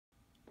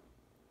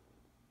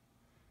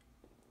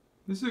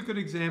This is a good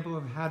example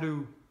of how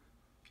to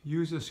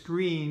use a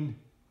screen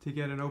to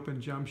get an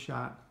open jump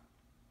shot.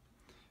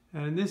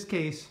 And in this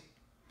case,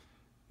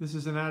 this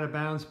is an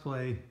out-of-bounds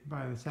play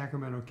by the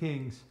Sacramento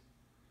Kings.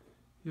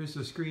 Here's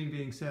the screen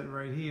being set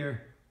right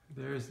here.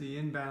 There's the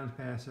inbound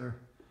passer.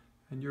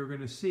 And you're going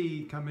to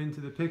see come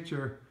into the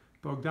picture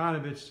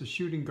Bogdanovic, the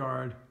shooting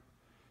guard,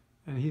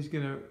 and he's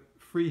going to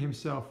free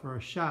himself for a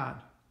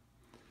shot.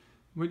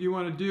 What you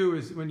want to do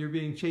is, when you're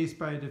being chased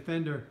by a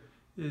defender,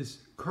 is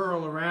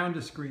curl around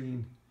a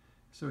screen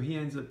so he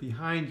ends up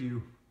behind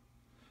you.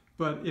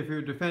 But if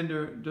your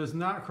defender does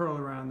not curl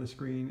around the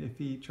screen, if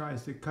he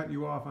tries to cut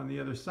you off on the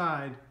other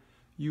side,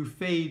 you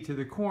fade to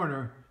the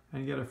corner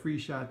and get a free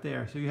shot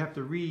there. So you have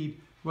to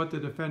read what the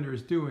defender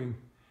is doing.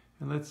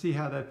 And let's see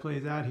how that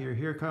plays out here.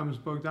 Here comes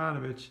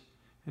Bogdanovic,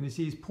 and he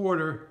sees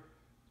Porter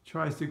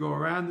tries to go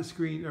around the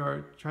screen,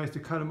 or tries to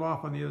cut him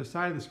off on the other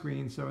side of the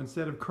screen. So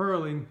instead of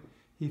curling,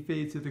 he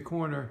fades to the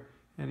corner,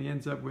 and he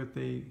ends up with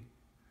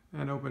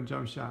an open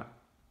jump shot,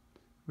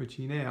 which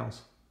he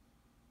nails.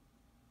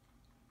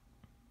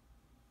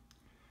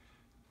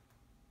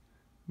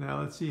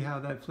 Now let's see how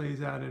that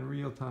plays out in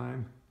real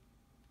time.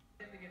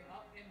 To get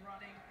up and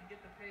running and get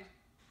the pace.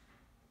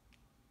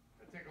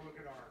 Let's take a look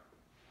at our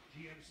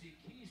GMC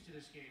keys to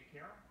this game,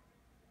 Carol.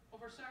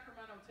 Over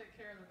Sacramento, take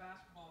care of the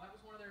basketball. That was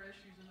one of their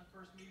issues in the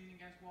first meeting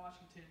against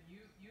Washington.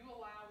 You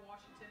allow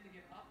Washington to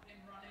get up and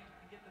running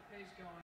and get the pace going.